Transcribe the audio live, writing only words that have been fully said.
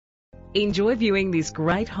Enjoy viewing this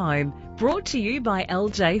great home, brought to you by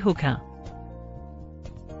LJ Hooker.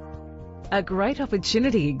 A great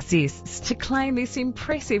opportunity exists to claim this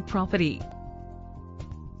impressive property.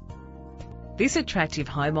 This attractive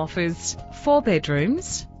home offers 4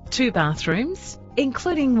 bedrooms, 2 bathrooms,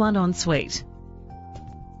 including 1 ensuite.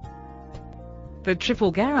 The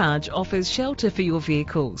triple garage offers shelter for your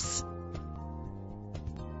vehicles.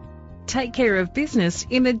 Take care of business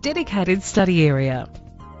in the dedicated study area.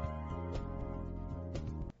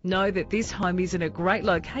 Know that this home is in a great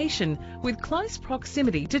location with close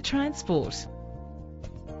proximity to transport.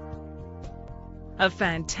 A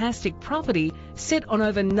fantastic property set on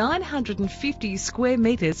over 950 square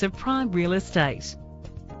metres of prime real estate.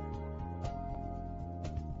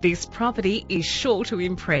 This property is sure to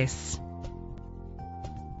impress.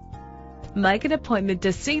 Make an appointment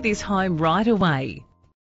to see this home right away.